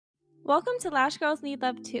Welcome to Lash Girls Need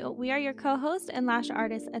Love Too. We are your co-hosts and lash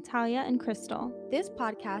artists, Atalia and Crystal. This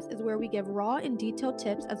podcast is where we give raw and detailed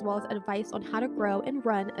tips as well as advice on how to grow and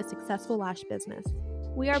run a successful lash business.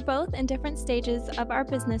 We are both in different stages of our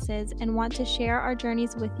businesses and want to share our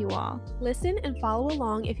journeys with you all. Listen and follow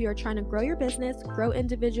along if you are trying to grow your business, grow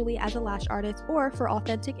individually as a lash artist, or for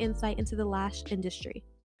authentic insight into the lash industry.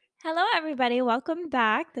 Hello, everybody. Welcome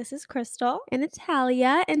back. This is Crystal. And it's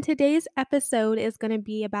Talia, and today's episode is going to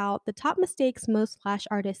be about the top mistakes most lash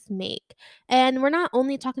artists make. And we're not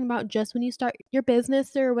only talking about just when you start your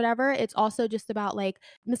business or whatever, it's also just about like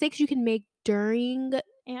mistakes you can make during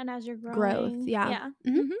And as you're growth. growing. Yeah.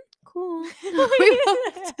 Mm-hmm. Cool. We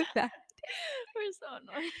both did that. We're so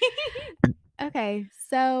annoying. Okay,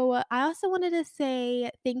 so I also wanted to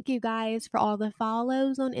say thank you guys for all the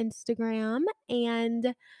follows on Instagram.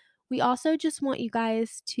 And we also just want you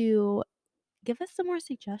guys to give us some more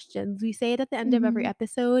suggestions. We say it at the end of every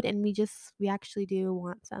episode, and we actually do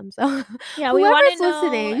want some. So Yeah, we want whoever's to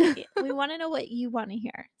know. listening. We want to know what you want to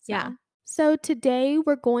hear. So. Yeah. So today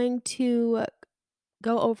we're going to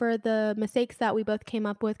go over the mistakes that we both came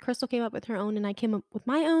up with. Crystal came up with her own and I came up with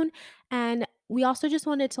my own. And we also just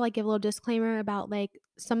wanted to like give a little disclaimer about like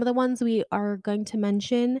some of the ones we are going to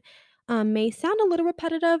mention may sound a little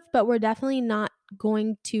repetitive, but we're definitely not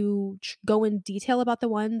going to go in detail about the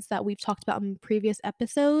ones that we've talked about in previous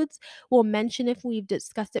episodes. We'll mention if we've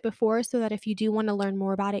discussed it before so that if you do want to learn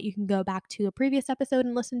more about it, you can go back to a previous episode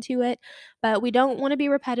and listen to it. But we don't want to be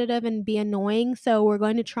repetitive and be annoying, so we're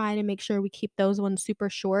going to try to make sure we keep those ones super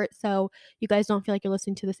short so you guys don't feel like you're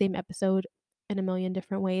listening to the same episode in a million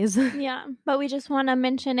different ways. Yeah, but we just want to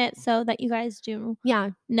mention it so that you guys do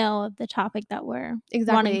Yeah, know of the topic that we're wanting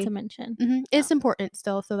exactly. to mention. It's important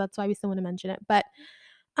still, so that's why we still want to mention it. But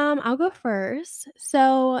I'll go first.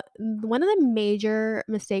 So, one of the major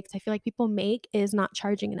mistakes I feel like people make is not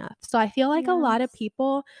charging enough. So, I feel like a lot of Yes.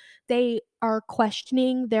 people, they are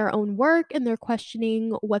questioning their own work and they're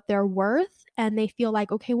questioning what they're worth. And they feel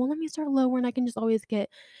like, okay, well, let me start lower and I can just always get,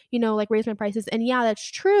 like raise my prices. And yeah, that's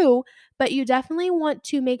true. But you definitely want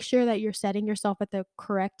to make sure that you're setting yourself at the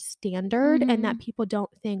correct standard and that people don't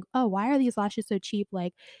think, oh, why are these lashes so cheap?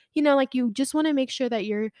 Like, like you just want to make sure that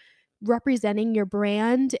you're representing your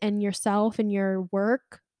brand and yourself and your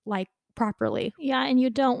work like properly. Yeah, and you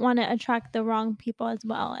don't want to attract the wrong people as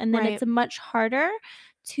well. And then Right. it's much harder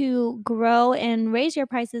to grow and raise your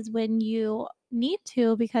prices when you need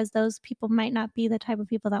to because those people might not be the type of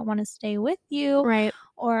people that want to stay with you Right.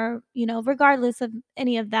 or, regardless of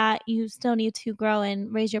any of that, you still need to grow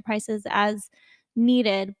and raise your prices as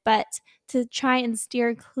needed. But to try and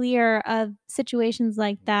steer clear of situations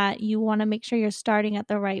like that, you want to make sure you're starting at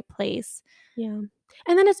the right place. Yeah.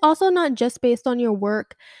 And then it's also not just based on your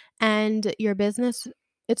work and your business.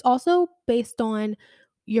 It's also based on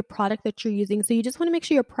your product that you're using. So you just want to make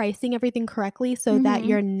sure you're pricing everything correctly so that Mhm.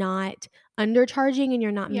 you're not undercharging and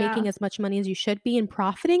you're not Yeah. making as much money as you should be and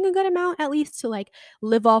profiting a good amount at least to like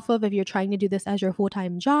live off of if you're trying to do this as your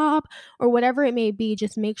full-time job or whatever it may be.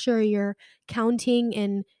 Just make sure you're counting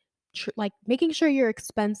and like making sure your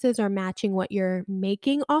expenses are matching what you're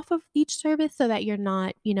making off of each service so that you're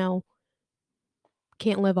not,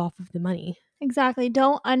 can't live off of the money. Exactly.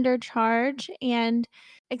 Don't undercharge. And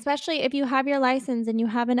especially if you have your license and you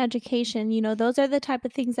have an education, those are the type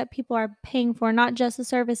of things that people are paying for, not just a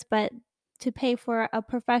service, but to pay for a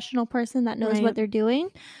professional person that knows what Right. they're doing.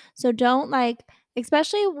 So don't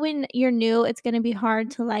especially when you're new, it's going to be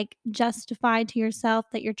hard to justify to yourself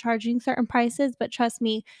that you're charging certain prices. But trust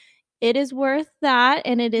me, it is worth that.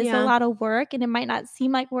 And it is a Yeah. lot of work. And it might not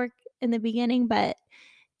seem like work in the beginning, but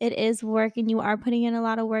it is work and you are putting in a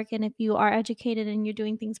lot of work, and if you are educated and you're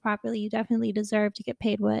doing things properly, you definitely deserve to get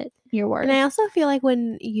paid what you're And I worth. also feel like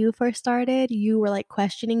when you first started, you were, like,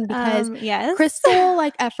 questioning because Yes. Crystal,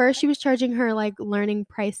 like, at first she was charging her, like, learning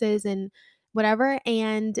prices and whatever,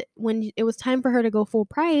 and when it was time for her to go full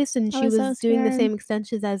price and I she was so was doing the scared. same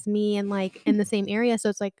extensions as me and, like, in the same area, so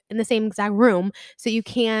it's, like, in the same exact room, so you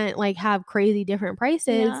can't, like, have crazy different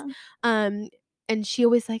prices, Yeah. um, and she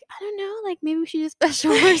always like, "I don't know, like, maybe we should just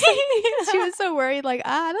special or something," 'cause she was so worried, like,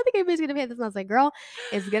 I don't think anybody's gonna pay this," and I was like, "Girl,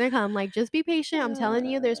 it's gonna come, like, just be patient, I'm telling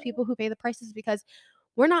you, there's people who pay the prices because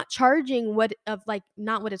we're not charging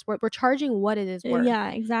not what it's worth, we're charging what it is worth." Yeah,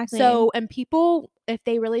 exactly. So and people, if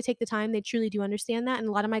they really take the time, they truly do understand that, and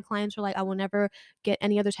a lot of my clients are like, "I will never get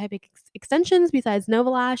any other type of extensions besides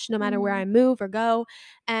Novalash no matter where Mhm. I move or go,"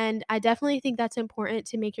 and I definitely think that's important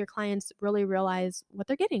to make your clients really realize what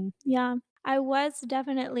they're getting. Yeah. I was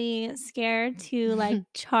definitely scared to,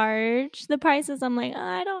 charge the prices. I'm like,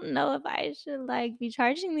 "I don't know if I should, be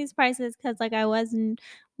charging these prices because I wasn't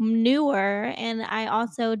newer, and I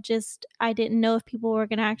also just I didn't know if people were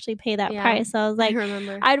gonna actually pay that Yeah, price. So I was I like,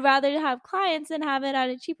 remember. I'd rather have clients and have it at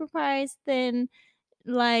a cheaper price than,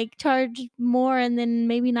 like, charge more and then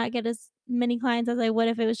maybe not get as many clients as I would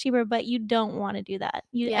if it was cheaper, but you don't wanna do that.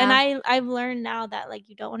 Yeah. I've learned now that, like,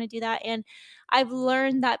 you don't wanna do that, and I've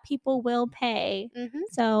learned that people will pay. Mhm.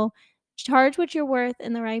 So, charge what you're worth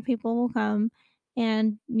and the right people will come,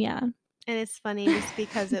 and yeah. And it's funny just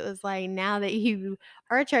because it was like now that you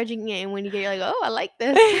are charging it and when you get you're like, "Oh, I like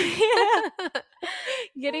this." Yeah.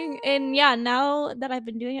 Getting and yeah, now that I've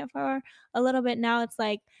been doing it for a little bit now, it's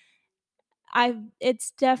like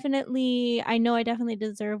it's definitely I know I definitely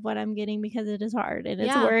deserve what I'm getting because it is hard and it's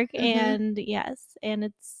Yeah. work Mhm. and yes,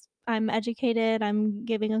 and I'm educated, I'm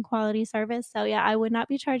giving a quality service. So yeah, I would not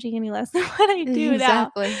be charging any less than what I do now.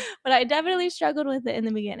 Exactly. But I definitely struggled with it in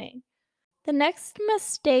the beginning. The next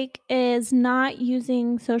mistake is not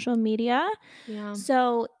using social media. Yeah.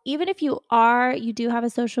 So even if you do have a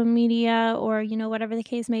social media or, whatever the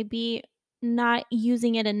case may be, not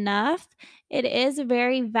using it enough, it is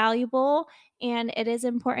very valuable and it is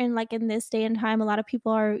important. Like in this day and time, a lot of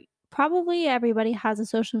people are probably everybody has a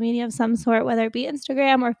social media of some sort, whether it be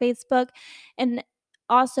Instagram or Facebook. And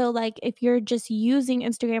also, like if you're just using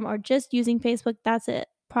Instagram or just using Facebook, that's a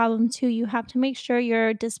problem too. You have to make sure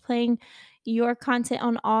you're displaying your content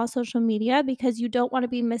on all social media because you don't want to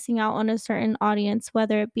be missing out on a certain audience,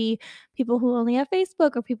 whether it be people who only have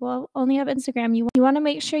Facebook or people who only have Instagram. You want to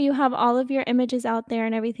make sure you have all of your images out there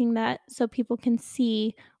and everything that so people can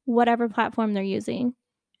see whatever platform they're using.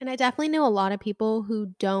 And I definitely know a lot of people who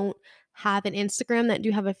don't have an Instagram that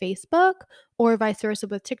do have a Facebook or vice versa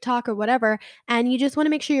with TikTok or whatever. And you just want to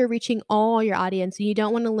make sure you're reaching all your audience. You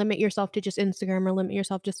don't want to limit yourself to just Instagram or limit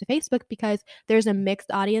yourself just to Facebook because there's a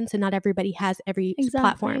mixed audience and not everybody has every Exactly.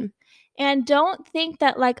 platform. And don't think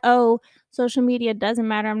that like, "Oh, social media doesn't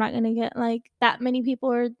matter. I'm not gonna get like that many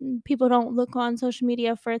people or people don't look on social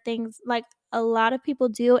media for things." Like a lot of people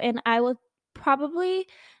do, and I will probably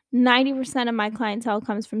 90% of my clientele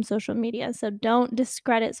comes from social media. So don't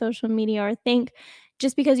discredit social media or think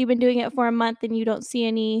just because you've been doing it for a month and you don't see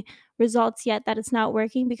any results yet that it's not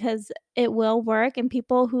working because it will work. And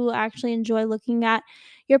people who actually enjoy looking at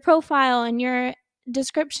your profile and your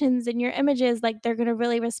descriptions and your images, like, they're gonna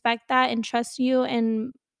really respect that and trust you,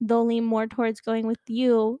 and they'll lean more towards going with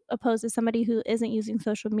you opposed to somebody who isn't using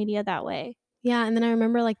social media that way. Yeah, and then I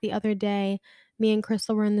remember, like, the other day, me and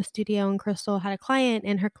Crystal were in the studio, and Crystal had a client,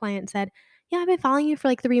 and her client said, "Yeah, I've been following you for,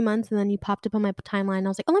 like, 3 months," and then you popped up on my timeline. I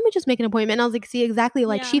was like, "Oh, let me just make an appointment." And I was like, "See, exactly,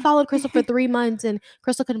 like, she Yeah. followed Crystal for 3 months, and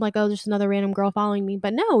Crystal could have, like, oh, just another random girl following me."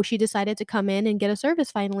 But no, she decided to come in and get a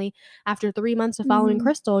service finally after 3 months of following Mhm.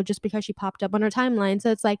 Crystal just because she popped up on her timeline. So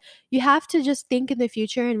it's like, you have to just think in the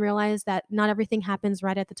future and realize that not everything happens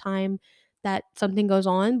right at the time that something goes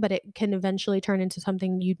on, but it can eventually turn into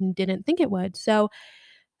something you didn't think it would. So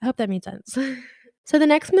I hope that made sense. So, the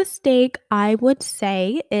next mistake I would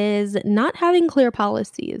say is not having clear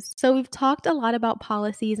policies. So, we've talked a lot about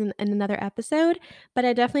policies in another episode, but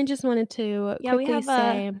I definitely just wanted to Yeah, we quickly have a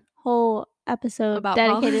say whole episode about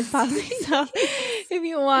dedicated to policies. policy, so if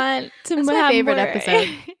you want to That's my have favorite more episode.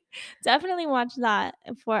 definitely watch that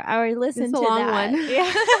for or It's listen a to long that. one.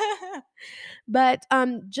 Yeah. But,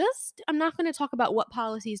 just I'm not gonna talk about what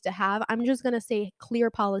policies to have. I'm just gonna say clear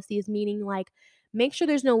policies, meaning, like, make sure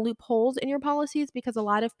there's no loopholes in your policies because a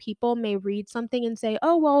lot of people may read something and say,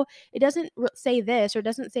 "Oh, well, it doesn't say this or it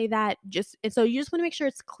doesn't say that." Just and so you just wanna make sure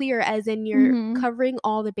it's clear as in you're Mhm. covering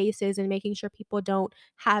all the bases and making sure people don't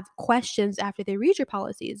have questions after they read your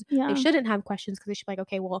policies. They Yeah. shouldn't have questions because they should be like,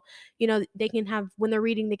 "Okay, well, they can have when they're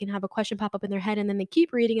reading, they can have a question pop up in their head, and then they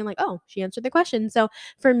keep reading and like, "Oh, she answered the question." So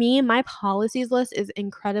for me, my policies list is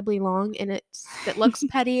incredibly long and it looks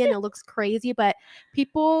petty and it looks crazy, but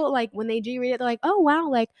people like when they do read it, they're like, "Oh wow,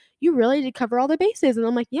 like you really did cover all the bases." And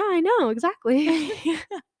I'm like, "Yeah, I know, exactly."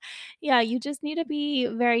 Yeah, you just need to be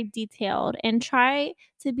very detailed and try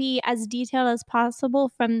to be as detailed as possible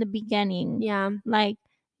from the beginning. Yeah. Like,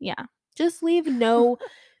 yeah. Just leave no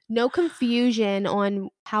confusion on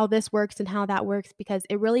how this works and how that works because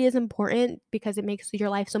it really is important because it makes your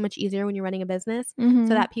life so much easier when you're running a business so Mhm.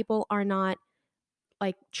 that people are not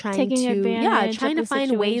like, Taking advantage of trying to the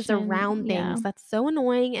find ways situation. around Yeah. things. That's so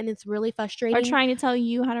annoying, and it's really Or frustrating. trying to tell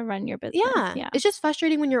you how to run your business. Yeah, Yeah. it's just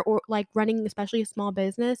frustrating when you're like, running, especially a small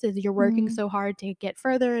business, is you're working Mhm. so hard to get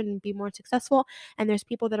further and be more successful, and there's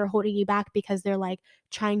people that are holding you back because they're, like,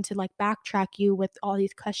 trying to, like, backtrack you with all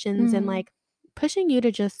these questions and, Mhm. like, pushing you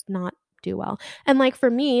to just not do well. And, like, for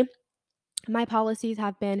me, my policies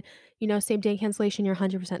have been, same day cancellation, you're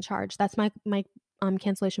 100% charged. That's my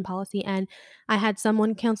cancellation policy, and I had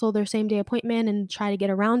someone cancel their same day appointment and try to get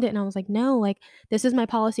around it, and I was like, "No, like, this is my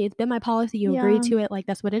policy. It's been my policy. You agreed Yeah. to it. Like,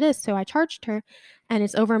 that's what it is." So I charged her, and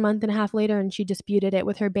it's over a month and a half later, and she disputed it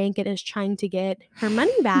with her bank and is trying to get her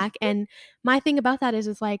money back. And my thing about that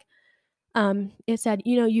is like, it said,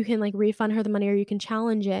 you can like refund her the money or you can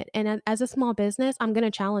challenge it. And as a small business, I'm going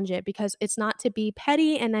to challenge it because it's not to be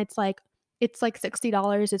petty, and it's like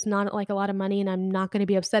 $60. It's not like a lot of money, and I'm not going to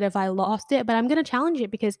be upset if I lost it, but I'm going to challenge it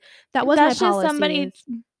because that was my That's just somebody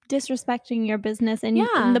policies. disrespecting your business and the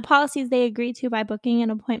Yeah. policies they agreed to by booking an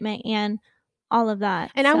appointment and all of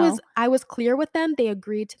that, And I was so I was clear with them, they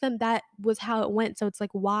agreed to them, that was how it went, so it's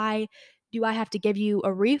like, why do I have to give you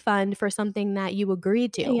a refund for something that you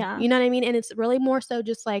agreed to? yeah. You know what I mean? And it's really more so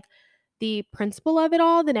just like the principle of it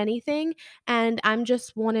all than anything, and I'm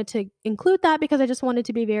just wanted to include that because I just wanted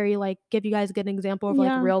to be very, like, give you guys a good example of, like,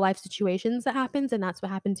 Yeah. real life situations that happens, and that's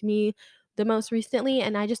what happened to me the most recently.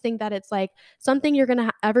 And I just think that it's, like, something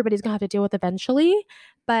everybody's gonna have to deal with eventually,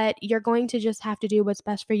 but you're going to just have to do what's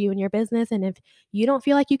best for you and your business. And if you don't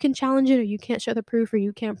feel like you can challenge it or you can't show the proof or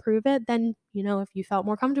you can't prove it, then, if you felt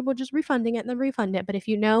more comfortable just refunding it, then refund it. But if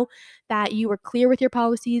you know that you were clear with your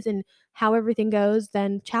policies and how everything goes,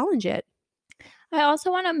 then challenge it. I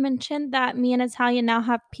also wanna mention that me and Italia now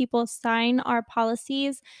have people sign our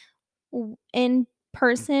policies in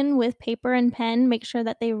person with paper and pen, make sure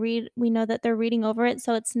that we know that they're reading over it,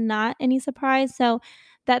 so it's not any surprise. So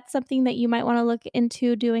that's something that you might wanna look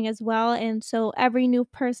into doing as well. And so every new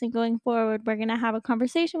person going forward, we're gonna have a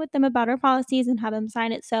conversation with them about our policies and have them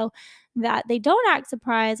sign it so that they don't act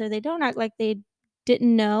surprised or they don't act like they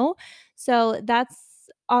didn't know. So that's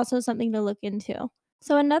also something to look into.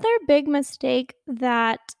 So another big mistake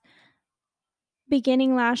that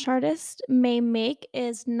beginning lash artists may make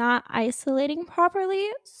is not isolating properly.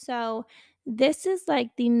 So, this is like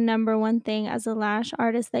the number one thing as a lash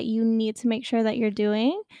artist that you need to make sure that you're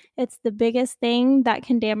doing. It's the biggest thing that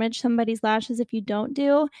can damage somebody's lashes if you don't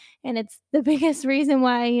do. And it's the biggest reason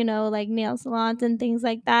why, like nail salons and things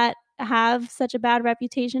like that have such a bad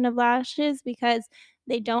reputation of lashes because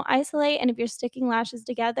they don't isolate. And if you're sticking lashes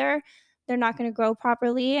together, they're not going to grow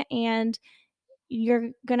properly. And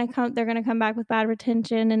they're gonna come back with bad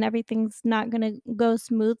retention and everything's not gonna go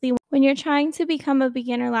smoothly. When you're trying to become a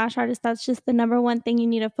beginner lash artist, that's just the number one thing you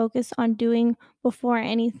need to focus on doing before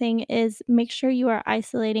anything is make sure you are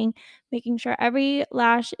isolating, making sure every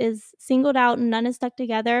lash is singled out and none is stuck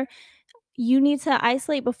together. You need to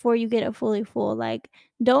isolate before you get it fully full. Like,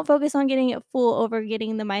 don't focus on getting it full over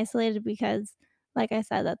getting them isolated because, like I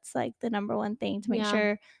said, that's like the number one thing to make Yeah.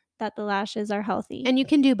 sure that the lashes are healthy. And you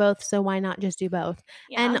can do both, so why not just do both?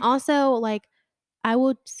 And Yeah. also, like, I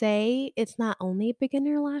would say it's not only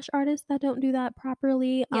beginner lash artists that don't do that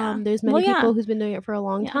properly. Yeah. There's Well, many yeah. people who's been doing it for a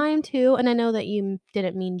long Yeah. time too, and I know that you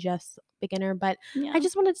didn't mean just beginner, but I Yeah.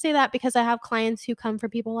 just wanted to say that because I have clients who come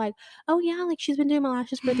from people like, "Oh yeah, like she's been doing my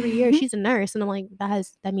lashes for 3 years. She's a nurse." And I'm like,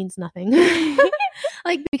 that means nothing."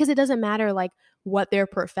 Like, because it doesn't matter, like, what their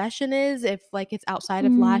profession is, if, like, it's outside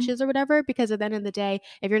of Mhm. lashes or whatever, because at the end of the day,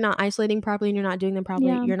 if you're not isolating properly and you're not doing them properly,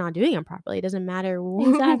 Yeah, you're not doing them properly. It doesn't matter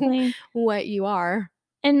exactly. what you are.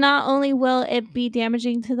 And not only will it be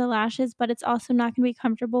damaging to the lashes, but it's also not gonna be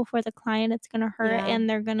comfortable for the client, it's gonna hurt, Yeah. and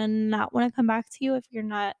they're gonna not wanna come back to you if you're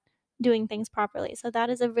not doing things properly, so that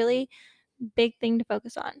is a really big thing to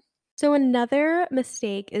focus on. So another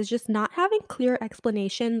mistake is just not having clear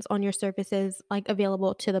explanations on your services like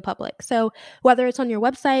available to the public. So whether it's on your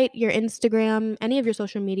website, your Instagram, any of your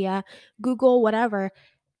social media, Google, whatever,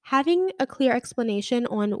 having a clear explanation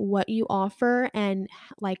on what you offer and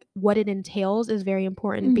like what it entails is very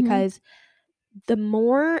important Mhm. because the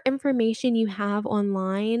more information you have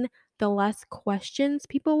online, the less questions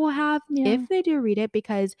people will have Yeah. if they do read it.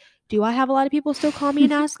 Because do I have a lot of people still call me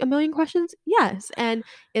and ask a million questions? Yes. And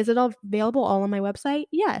is it all available all on my website?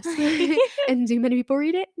 Yes. And do many people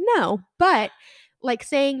read it? No. But like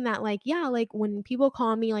saying that, like, yeah, like when people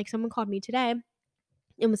call me, like someone called me today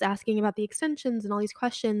and was asking about the extensions and all these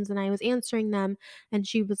questions, and I was answering them, and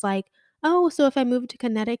she was like, "Oh, so if I move to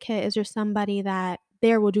Connecticut, is there somebody that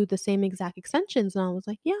there will do the same exact extensions?" And I was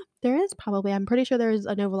like, "Yeah, there is probably. I'm pretty sure there is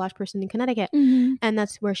a Novalash person in Connecticut." Mhm. And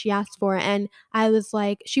that's where she asked for it. And I was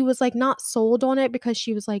like, she was like not sold on it because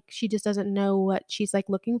she was like, she just doesn't know what she's like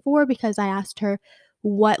looking for, because I asked her,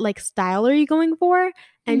 "What like style are you going for?"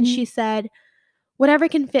 And she Mhm. said, "Whatever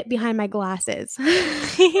can fit behind my glasses."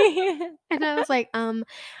 And I was like,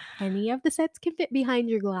 any of the sets can fit behind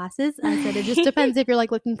your glasses." I said, "It just depends if you're,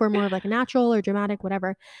 like, looking for more of, like, a natural or dramatic,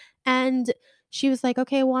 whatever." And she was like,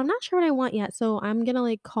 "Okay, well, I'm not sure what I want yet, so I'm gonna,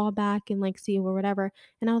 like, call back and, like, see or whatever."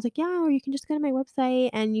 And I was like, "Yeah, or you can just go to my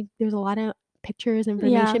website and there's a lot of pictures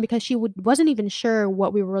information Yeah. because she wasn't even sure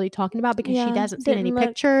what we were really talking about because she Yeah. hasn't seen any Didn't look.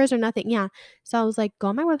 pictures or nothing. Yeah. So I was like, "Go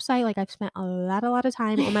on my website." Like, I've spent a lot of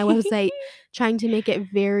time on my website trying to make it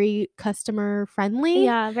very customer friendly.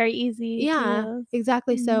 Yeah, very easy to Yeah, use.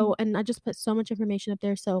 exactly. So Mhm. and I just put so much information up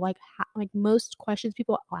there, so, like, like, most questions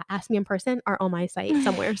people ask me in person are on my site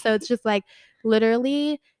somewhere. So it's just, like,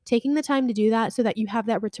 literally taking the time to do that so that you have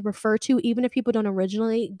that to refer to, even if people don't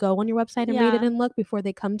originally go on your website and read it Yeah. and look before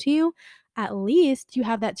they come to you, at least you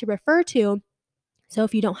have that to refer to. So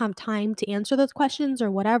if you don't have time to answer those questions or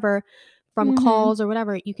whatever from Mhm. calls or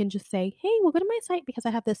whatever, you can just say, "Hey, well, go to my site because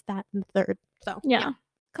I have this, that, and the third." So, yeah. Yeah.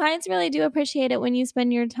 Clients really do appreciate it when you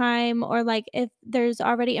spend your time, or like if there's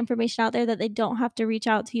already information out there that they don't have to reach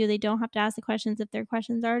out to you, they don't have to ask the questions if their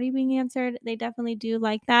questions are already being answered. They definitely do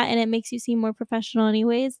like that, and it makes you seem more professional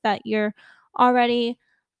anyways that you're already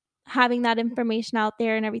having that information out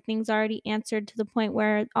there and everything's already answered to the point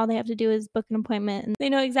where all they have to do is book an appointment and they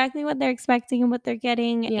know exactly what they're expecting and what they're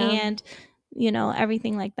getting Yeah. and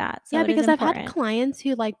everything like that. So Yeah, it is because I've had important. clients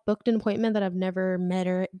who, like, booked an appointment that I've never met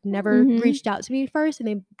or never Mhm. reached out to me first, and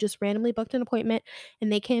they just randomly booked an appointment,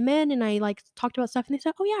 and they came in, and I, like, talked about stuff, and they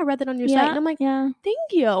said, "Oh, yeah, I read that on your site," Yeah, and I'm like, yeah.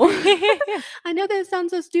 "Thank you." I know that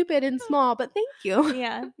sounds so stupid and small, but thank you.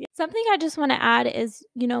 Yeah. Something I just wanna add is,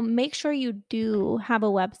 make sure you do have a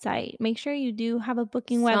website. Make sure you do have a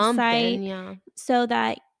booking website Something, yeah. so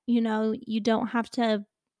that, you don't have to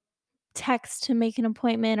text to make an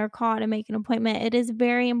appointment or call to make an appointment. It is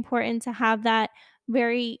very important to have that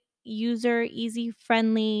very user easy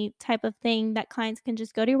friendly type of thing that clients can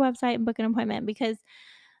just go to your website and book an appointment because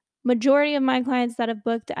majority of my clients that have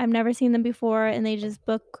booked, I've never seen them before and they just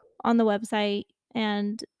book on the website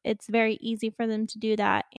and it's very easy for them to do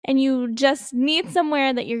that. And you just need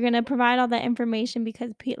somewhere that you're going to provide all that information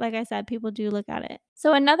because like I said, people do look at it.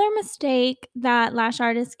 So another mistake that lash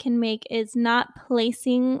artists can make is not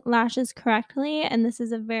placing lashes correctly, and this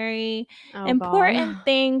is a very Oh god. important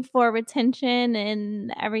thing for retention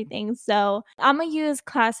and everything. So, I'm gonna use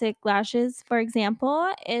classic lashes for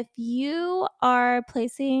example. If you are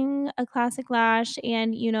placing a classic lash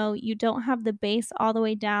and you don't have the base all the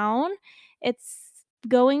way down, it's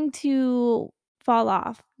going to fall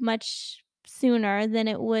off much sooner than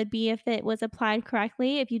it would be if it was applied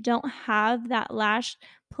correctly. If you don't have that lash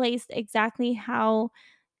placed exactly how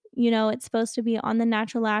it's supposed to be on the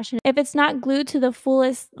natural lash. And if it's not glued to the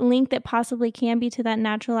fullest length it possibly can be to that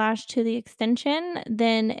natural lash to the extension,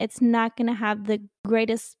 then it's not going to have the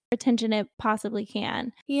greatest retention it possibly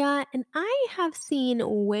can. Yeah, and I have seen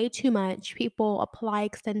way too much people apply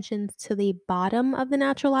extensions to the bottom of the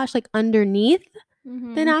natural lash, like, underneath the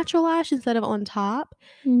Mhm. natural lash instead of on top,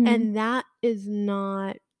 Mhm. and that is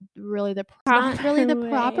not not really Proper the way.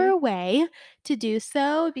 proper way to do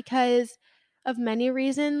so because of many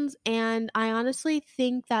reasons, and I honestly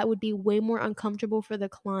think that would be way more uncomfortable for the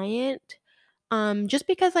client, just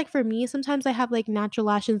because, like, for me, sometimes I have, like, natural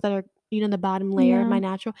lashes that are, the bottom layer of my Yeah.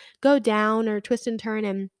 natural go down or twist and turn,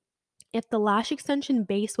 and if the lash extension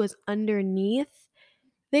base was underneath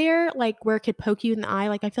there, like, where it could poke you in the eye,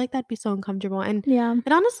 like, I feel like that'd be so uncomfortable, and Yeah.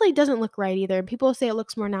 it honestly doesn't look right either. People say it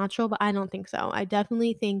looks more natural, but I don't think so. I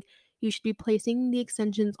definitely think you should be placing the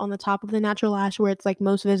extensions on the top of the natural lash where it's, like,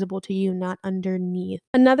 most visible to you, not underneath.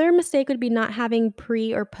 Another mistake would be not having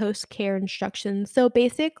pre or post care instructions. So,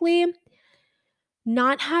 basically,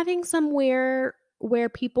 not having somewhere where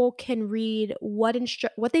people can read what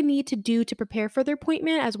they need to do to prepare for their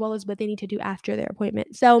appointment as well as what they need to do after their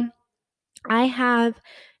appointment. So, I have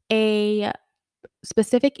a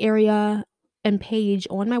specific area and page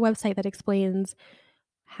on my website that explains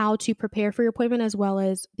how to prepare for your appointment as well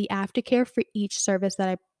as the aftercare for each service that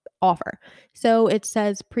I offer. So it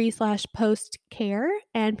says pre slash post care,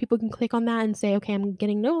 and people can click on that and say, okay, I'm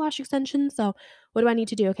getting no lash extensions. So what do I need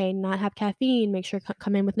to do? Okay, not have caffeine, make sure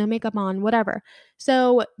come in with no makeup on, whatever.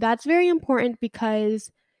 So that's very important because,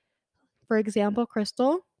 for example,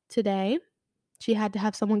 Crystal today she had to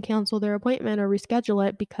have someone cancel their appointment or reschedule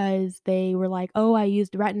it because they were like, "Oh, I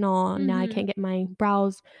used retinol, and now I Mhm. can't get my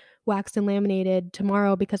brows waxed and laminated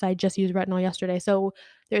tomorrow because I just used retinol yesterday." So,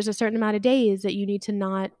 there's a certain amount of days that you need to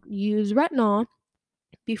not use retinol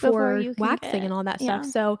Before before you can waxing and get, all that stuff. yeah,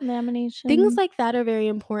 So, things lamination. like that are very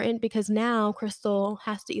important because now Crystal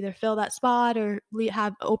has to either fill that spot or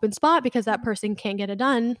have an open spot because that person can't get it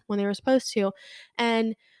done when they were supposed to.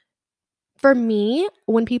 And for me,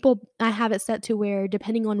 when people I have it set to where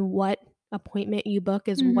depending on what appointment you book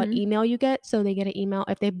is what Mhm. email you get. So they get an email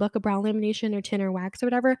if they book a brow lamination or chin or wax or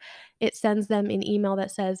whatever, it sends them an email that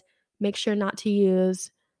says, "Make sure not to use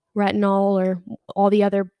retinol or all the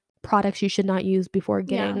other products you should not use before Yeah.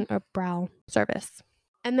 getting a brow service."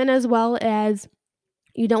 And then as well as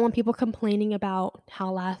you don't want people complaining about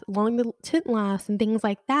how long the tint lasts and things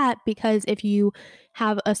like that, because if you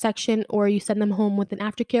have a section or you send them home with an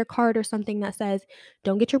aftercare card or something that says,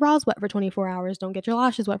 "Don't get your brows wet for 24 hours, don't get your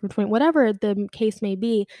lashes wet for 20," whatever the case may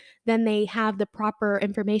be, then they have the proper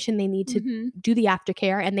information they need to Mhm. do the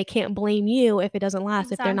aftercare, and they can't blame you if it doesn't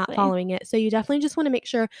last if they're not Exactly. following it. So you definitely just wanna make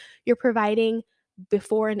sure you're providing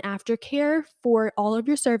before and after care for all of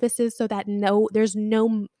your services so that there's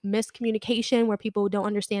no miscommunication where people don't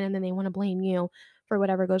understand and then they want to blame you for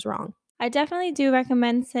whatever goes wrong. I definitely do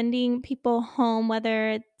recommend sending people home, whether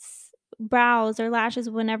it's brows or lashes,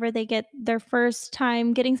 whenever they get their first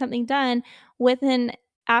time getting something done, with an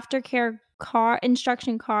aftercare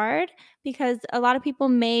instruction card, because a lot of people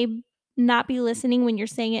may not be listening when you're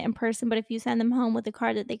saying it in person, but if you send them home with a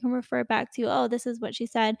card that they can refer back to, oh, this is what she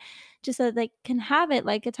said, just so that they can have it,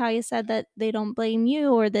 like Italia said, that they don't blame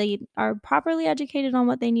you, or they are properly educated on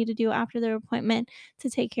what they need to do after their appointment to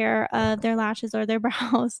take care of their lashes or their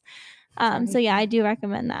brows. So Right. yeah, I do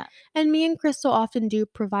recommend that. And me and Crystal often do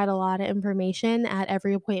provide a lot of information at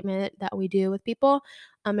every appointment that we do with people,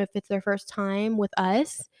 if it's their first time with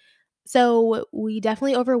us. So, we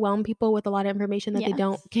definitely overwhelm people with a lot of information that they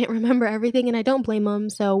don't Yes. can't remember everything, and I don't blame them.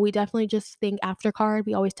 So, we definitely just think after card,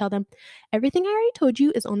 we always tell them, "Everything I already told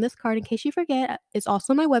you is on this card in case you forget. It's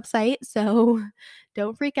also on my website, so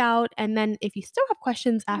don't freak out, and then if you still have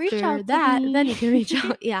questions Reach after out to that, then me. you can reach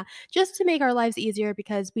out." Yeah, just to make our lives easier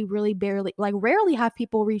because we really rarely have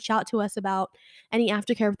people reach out to us about any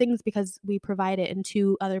aftercare things because we provide it in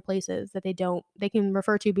 2 other places that they can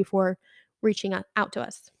refer to before reaching out to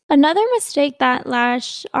us. Another mistake that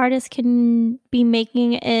lash artists can be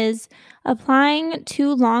making is applying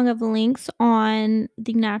too long of links on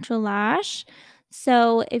the natural lash.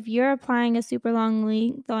 So, if you're applying a super long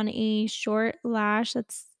length on a short lash,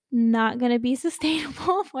 that's not going to be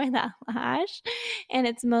sustainable for that lash. And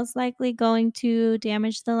it's most likely going to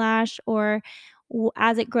damage the lash, or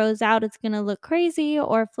as it grows out, it's going to look crazy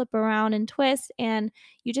or flip around and twist. And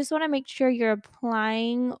you just want to make sure you're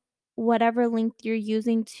applying whatever length you're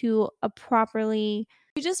using to a properly,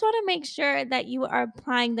 you just wanna make sure that you are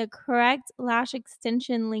applying the correct lash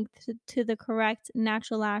extension length to the correct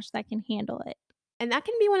natural lash that can handle it. And that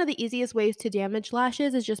can be one of the easiest ways to damage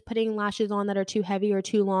lashes is just putting lashes on that are too heavy or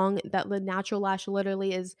too long that the natural lash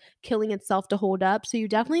literally is killing itself to hold up. So you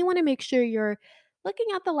definitely want to make sure you're looking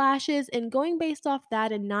at the lashes and going based off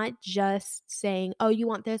that and not just saying, "Oh, you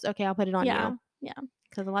want this? Okay, I'll put it on you." Yeah, yeah.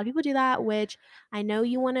 Because a lot of people do that, which I know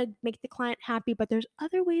you want to make the client happy, but there's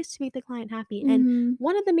other ways to make the client happy. And Mhm.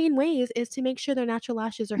 one of the main ways is to make sure their natural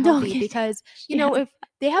lashes are Don't healthy get because, damaged, yeah. if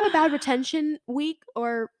they have a bad retention week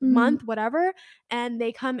or Mhm. month, whatever, and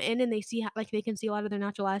they come in and they see, like, they can see a lot of their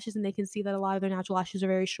natural lashes and they can see that a lot of their natural lashes are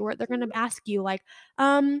very short, they're going to ask you, like,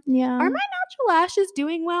 are Yeah, my natural lashes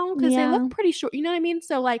doing well? Because they look yeah. pretty short. You know what I mean?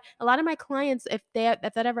 So, like, a lot of my clients, if that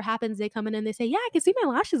ever happens, they come in and they say, "Yeah, I can see my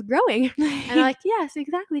lashes growing." And I'm like, "Yes,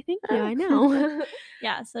 exactly, thank you, I know."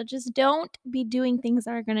 Yeah, so just don't be doing things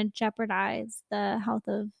that are gonna jeopardize the health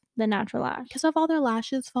of the natural Because lash. if all their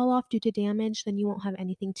lashes fall off due to damage, then you won't have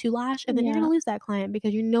anything to lash, and then you're Yeah. gonna lose that client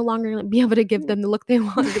because you're no longer gonna be able to give them the look they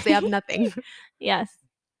want because they have nothing. Yes.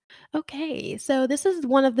 Okay, so this is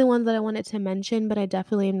one of the ones that I wanted to mention, but I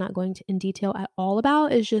definitely am not going to in detail at all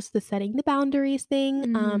about is just the setting the boundaries thing.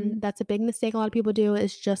 Mhm. That's a big mistake a lot of people do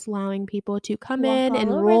is just allowing people to come Walk in all and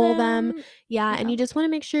over roll them. them. Yeah, and Yeah. you just want to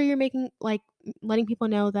make sure you're making letting people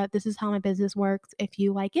know that this is how my business works. If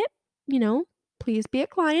you like it, you know, please be a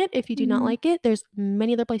client. If you do not Mhm. like it, there's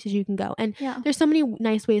many other places you can go. And Yeah. there's so many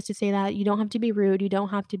nice ways to say that. You don't have to be rude, you don't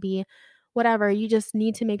have to be whatever. You just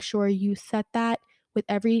need to make sure you set that with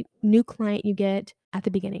every new client you get at the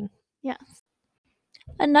beginning. Yes.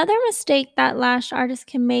 Another mistake that lash artists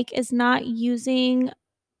can make is not using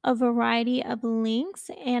a variety of links.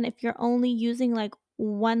 And if you're only using like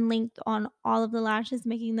one link on all of the lashes,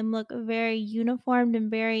 making them look very uniformed and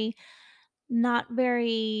very not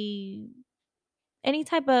very any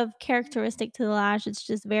type of characteristic to the lash. It's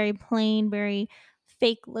just very plain, very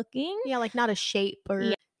fake looking. Yeah, like not a shape Yeah.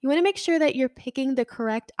 or you want to make sure that you're picking the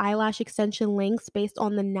correct eyelash extension lengths based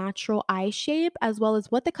on the natural eye shape as well as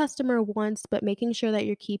what the customer wants, but making sure that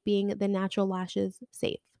you're keeping the natural lashes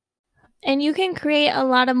safe. And you can create a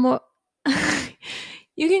lot of more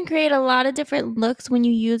you can create a lot of different looks when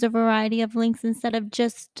you use a variety of links instead of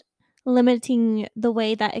just limiting the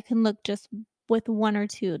way that it can look just with one or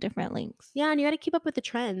two different links. Yeah, and you got to keep up with the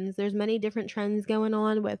trends. There's many different trends going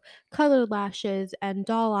on with colored lashes and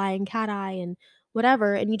doll eye and cat eye and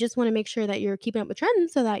whatever, and you just want to make sure that you're keeping up with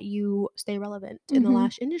trends so that you stay relevant in the Mhm.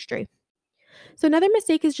 lash industry. So another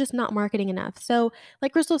mistake is just not marketing enough. So,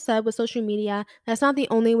 like Crystal said, with social media, that's not the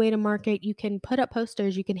only way to market. You can put up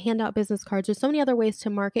posters, you can hand out business cards. There's so many other ways to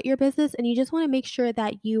market your business, and you just want to make sure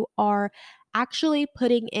that you are actually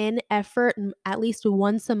putting in effort at least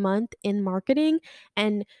once a month in marketing,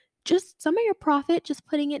 and just some of your profit just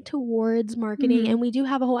putting it towards marketing. Mhm. And we do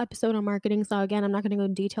have a whole episode on marketing, so again, I'm not going to go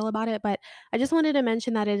in detail about it, but I just wanted to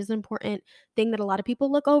mention that it is important thing that a lot of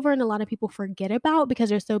people look over and a lot of people forget about because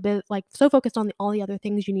they're so focused on all the other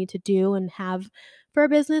things you need to do and have for a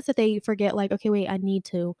business that they forget, like, okay, wait, I need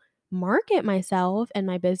to market myself and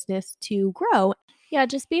my business to grow. Yeah,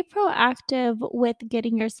 just be proactive with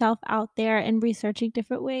getting yourself out there and researching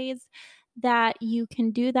different ways that you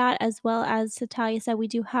can do that, as well as Talia said, we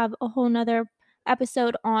do have a whole nother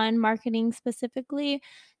episode on marketing specifically.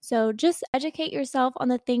 So just educate yourself on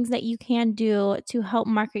the things that you can do to help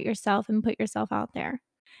market yourself and put yourself out there.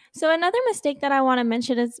 So another mistake that I want to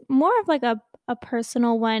mention is more of like a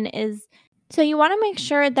personal one is so you want to make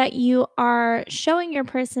sure that you are showing your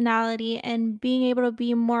personality and being able to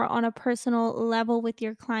be more on a personal level with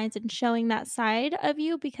your clients and showing that side of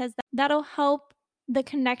you because that'll help the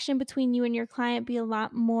connection between you and your client be a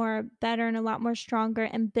lot more better and a lot more stronger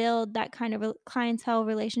and build that kind of clientele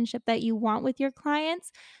relationship that you want with your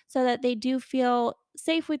clients so that they do feel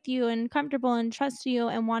safe with you and comfortable and trust you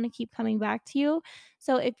and want to keep coming back to you.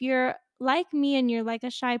 So if you're like me and you're like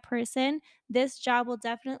a shy person, this job will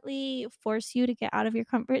definitely force you to get out of your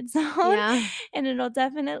comfort zone Yeah. and it'll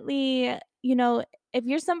definitely, you know, if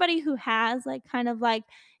you're somebody who has like kind of like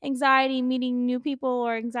anxiety meeting new people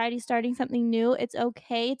or anxiety starting something new, it's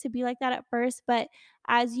okay to be like that at first, but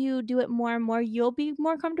as you do it more and more, you'll be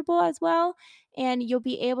more comfortable as well and you'll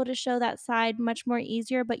be able to show that side much more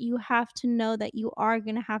easier, but you have to know that you are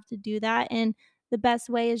going to have to do that and the best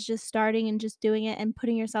way is just starting and just doing it and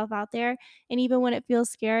putting yourself out there. And even when it feels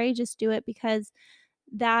scary, just do it because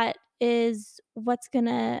that is what's going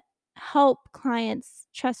to help clients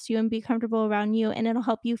trust you and be comfortable around you. And it'll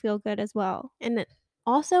help you feel good as well. And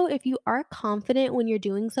also, if you are confident when you're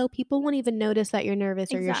doing so, people won't even notice that you're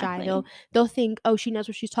nervous or you're shy. Exactly. They'll think, "Oh, she knows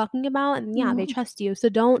what she's talking about," and yeah, they Mhm. trust you. So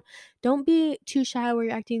don't be too shy where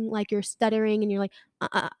you're acting like you're stuttering and you're like,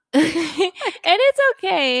 "Uh-uh." And Like, it's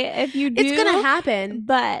okay if you it's gonna do, happen,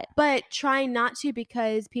 but but try not to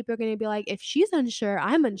because people are gonna be like, "If she's unsure,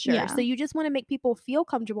 I'm unsure." yeah. So you just wanna make people feel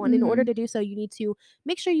comfortable, and in order Mhm. to do so, you need to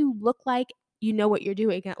make sure you look like you know what you're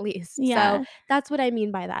doing at least. So Yeah. that's what I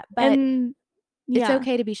mean by that. But And it's yeah.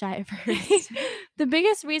 okay to be shy at first. The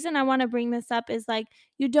biggest reason I wanna bring this up is, like,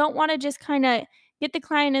 you don't wanna just kinda get the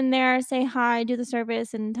client in there, say hi, do the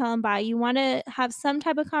service, and tell them bye. You wanna have some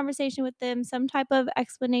type of conversation with them, some type of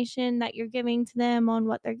explanation that you're giving to them on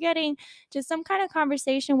what they're getting, just some kinda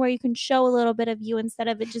conversation where you can show a little bit of you instead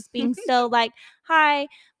of it just being so like, "Hi,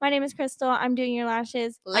 my name is Crystal, I'm doing your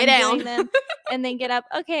lashes, Lay I'm down. doing them," and then get up,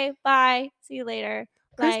 "Okay, bye, see you later."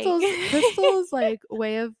 Like Crystal's, like,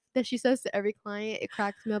 way of that she says to every client, it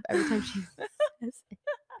cracks me up every time she says it.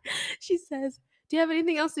 She says, "Do you have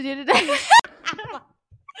anything else to do today?"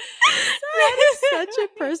 That is such a Sorry.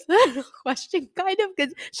 personal question, kind of,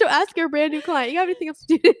 because 'cause she'll ask her brand new client, "You have anything else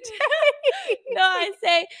to do today?" No, I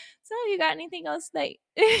say, "So you got anything else that you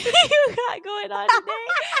got going on today?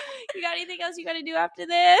 You got anything else you gotta do after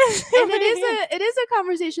this?" And it is a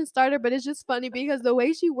conversation starter, but it's just funny because the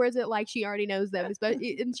way she words it like she already knows them,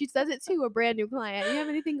 especially and she says it to a brand new client. "You have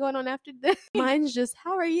anything going on after this?" Mine's just,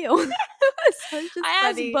 "How are you?" So it's just I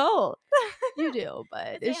ask funny. both. You do,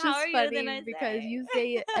 I but say, it's "How are just you?" Then funny I because say you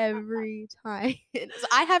say it every time. So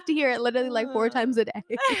I have to hear it literally like 4 times a day.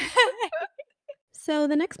 So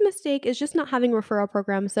the next mistake is just not having referral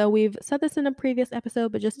programs. So we've said this in a previous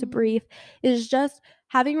episode, but just to Mhm. brief, is just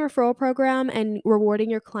having a referral program and rewarding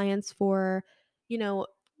your clients for, you know,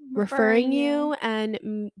 referring Referring you you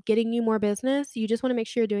and getting you more business. You just want to make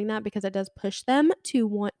sure you're doing that because it does push them to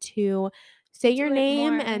want to say your do it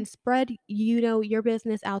name more. and spread, your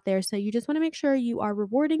business out there. So you just want to make sure you are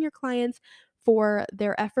rewarding your clients for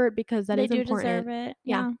their effort because that They is do deserve important. it,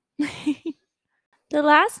 Yeah. yeah. The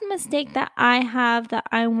last mistake that I have that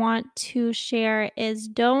I want to share is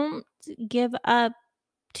don't give up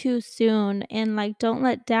too soon and, like, don't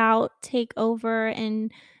let doubt take over and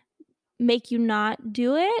make you not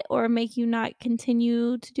do it or make you not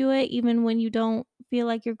continue to do it even when you don't feel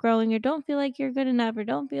like you're growing or don't feel like you're good enough or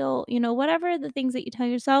don't feel, whatever the things that you tell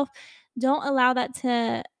yourself, don't allow that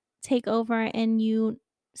to take over and you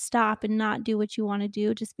stop and not do what you want to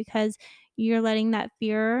do just because you're letting that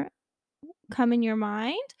fear come in your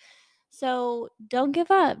mind. So don't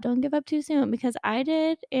give up. Don't give up too soon because I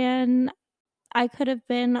did and I could have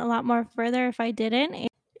been a lot more further if I didn't.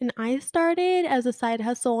 And I started as a side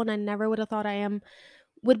hustle and I never would have thought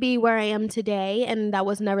would be where I am today, and that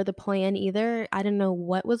was never the plan either. I didn't know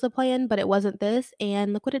what was the plan, but it wasn't this,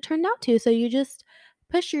 and look what it turned out to. So you just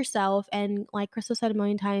push yourself and like Crystal said a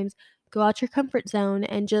million times, go out your comfort zone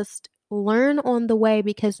and just learn on the way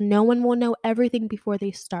because no one will know everything before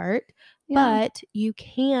they start, Yeah. but you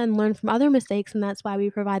can learn from other mistakes and that's why we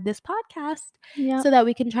provide this podcast Yep. so that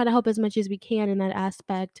we can try to help as much as we can in that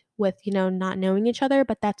aspect with, not knowing each other,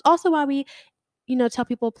 but that's also why we, tell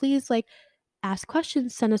people please like ask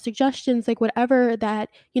questions, send us suggestions, like whatever that,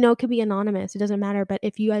 it could be anonymous. It doesn't matter. But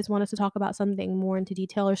if you guys want us to talk about something more into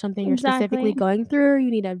detail or something you're specifically Exactly. going through, or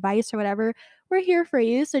you need advice or whatever, we're here for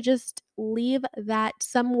you. So just leave that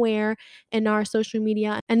somewhere in our social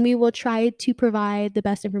media and we will try to provide the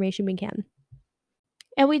best information we can.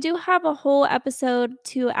 And we do have a whole episode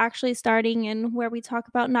to actually starting and where we talk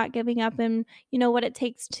about not giving up and, what it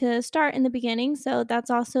takes to start in the beginning. So that's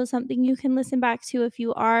also something you can listen back to if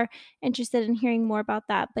you are interested in hearing more about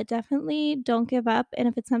that. But definitely don't give up. And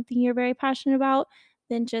if it's something you're very passionate about,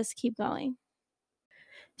 then just keep going.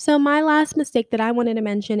 So, my last mistake that I wanted to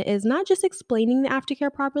mention is not just explaining the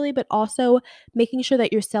aftercare properly, but also making sure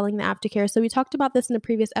that you're selling the aftercare. So, we talked about this in a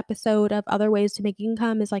previous episode of other ways to make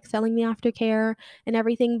income is like selling the aftercare and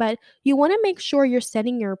everything, but you want to make sure you're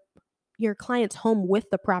setting your clients home with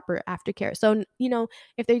the proper aftercare. So,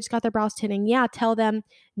 if they just got their brows tinning, yeah, tell them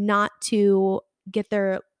not to get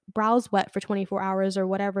their brows wet for 24 hours or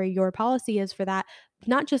whatever your policy is for that.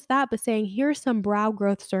 Not just that, but saying, here's some brow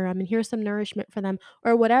growth serum and here's some nourishment for them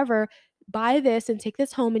or whatever. Buy this and take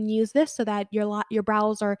this home and use this so that your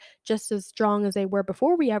brows are just as strong as they were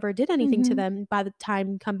before we ever did anything to Hmm. them. By the time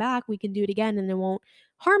you come back, we can do it again and it won't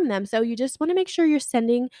harm them. So you just want to make sure you're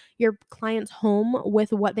sending your clients home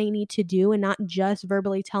with what they need to do and not just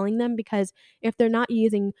verbally telling them because if they're not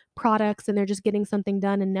using products and they're just getting something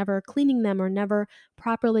done and never cleaning them or never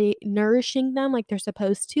properly nourishing them like they're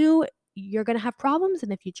supposed to, you're going to have problems in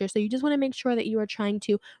the future. So you just want to make sure that you are trying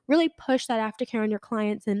to really push that aftercare on your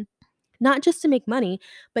clients and not just to make money,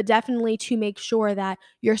 but definitely to make sure that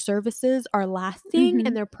your services are lasting Hmm.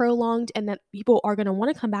 and they're prolonged and that people are going to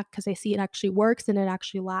want to come back because they see it actually works and it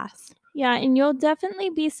actually lasts. Yeah, and you'll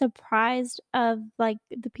definitely be surprised of, like,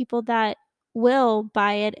 the people that will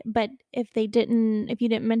buy it, but if you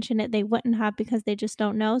didn't mention it, they wouldn't have because they just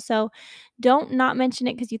don't know, so don't not mention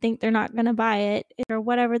it because you think they're not gonna buy it or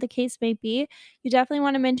whatever the case may be. You definitely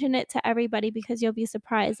wanna mention it to everybody because you'll be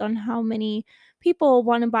surprised on how many people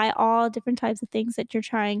wanna buy all different types of things that you're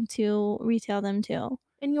trying to retail them to.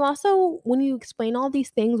 And you also, when you explain all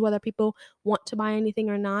these things, whether people want to buy anything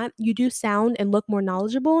or not, you do sound and look more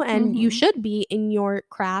knowledgeable, and you Mhm. should be in your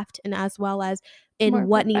craft and as well as in More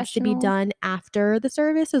what needs to be professional. done after the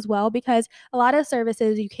service as well. Because a lot of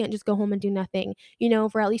services, you can't just go home and do nothing.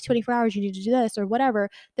 For at least 24 hours, you need to do this or whatever.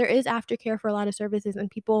 There is aftercare for a lot of services,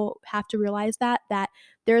 and people have to realize that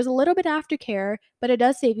there's a little bit of aftercare, but it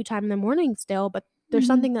does save you time in the morning still. But there's Mhm.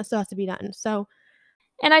 something that still has to be done. So,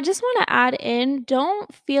 And I just wanna add in,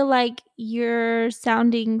 don't feel like you're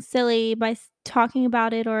sounding silly by talking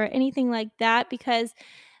about it or anything like that because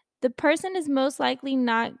the person is most likely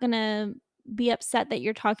not gonna be upset that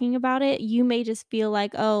you're talking about it. You may just feel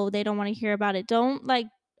like, "Oh, they don't wanna hear about it." Don't, like,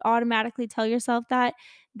 automatically tell yourself that.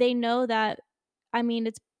 They know that I mean,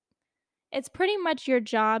 it's pretty much your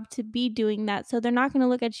job to be doing that, so they're not gonna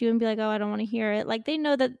look at you and be like, "Oh, I don't wanna hear it." Like, they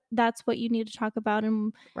know that that's what you need to talk about,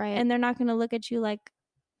 right. and they're not gonna look at you like,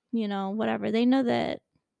 whatever. They know that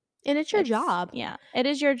And it's your it's job. yeah, it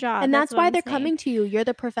is your job, And that's that's what why I'm they're saying. coming to you. You're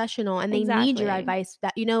the professional and they need your Exactly. advice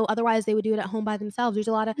that otherwise they would do it at home by themselves.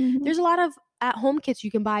 Mhm. There's a lot of at home kits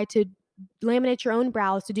you can buy to laminate your own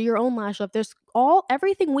brows, to do your own lash lift. There's all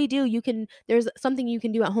everything we do, there's something you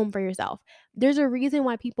can do at home for yourself. There's a reason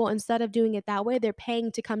why people instead of doing it that way, they're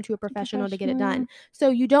paying to come to a professional to get it Professional, yeah. done. So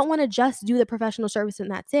you don't want to just do the professional service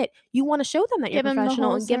and that's it. You want to show them that you're Give 'em the professional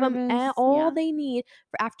whole and give them service, all yeah. they need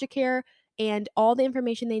for aftercare and all the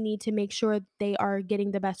information they need to make sure they are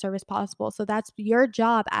getting the best service possible. So that's your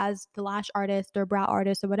job as the lash artist or brow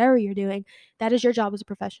artist or whatever you're doing. That is your job as a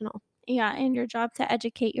professional. Yeah, and your job to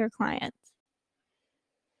educate your clients.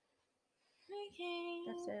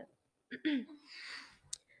 That's Okay. it.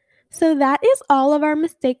 So that is all of our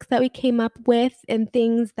mistakes that we came up with and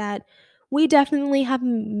things that we definitely have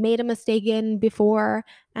made a mistake in before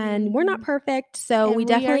and we're not Mhm. perfect, so we And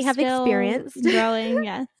we are definitely have still experienced. growing,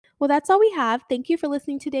 yes. Well, that's all we have. Thank you for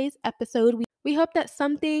listening to today's episode. We hope that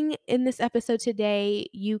something in this episode today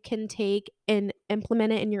you can take and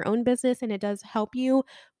implement it in your own business and it does help you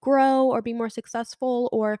grow or be more successful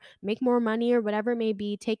or make more money or whatever it may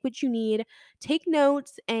be. Take what you need, take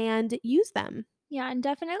notes, and use them. Yeah, and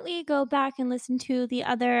definitely go back and listen to the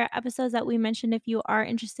other episodes that we mentioned if you are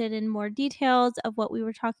interested in more details of what we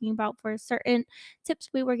were talking about for certain tips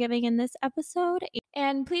we were giving in this episode.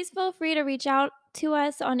 And please feel free to reach out to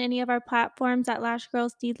us on any of our platforms at Lash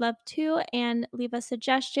Girls Need Love Too and leave us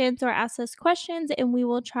suggestions or ask us questions, and we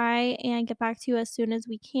will try and get back to you as soon as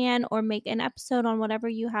we can or make an episode on whatever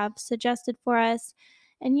you have suggested for us.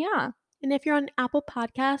 And yeah, And if you're on Apple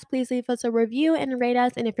Podcasts, please leave us a review and rate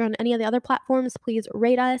us. And if you're on any of the other platforms, please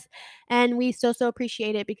rate us. And we so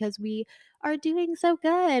appreciate it because we are doing so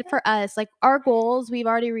good for us. Like our goals, we've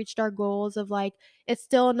already reached our goals of like, it's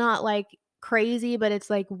still not like crazy, but it's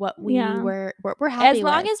like what yeah. we're As happy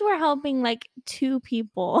long with. as we're helping, like, 2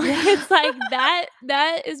 people, Yeah. it's like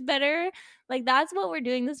that is better. Like, that's what we're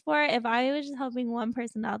doing this for. If I was just helping one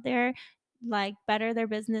person out there, like, better their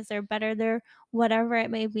business or better their whatever it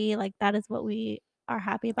may be, like, that is what we are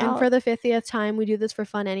happy And about. for the 50th time, we do this for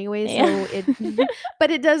fun anyway, Yeah. so it but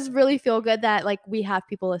it does really feel good that, like, we have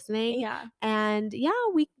people listening, Yeah. and yeah,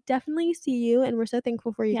 we definitely see you, and we're so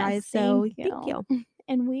thankful for you guys, Yes, thank so thank you. you.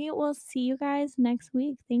 And we will see you guys next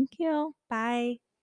week. Thank you. Bye.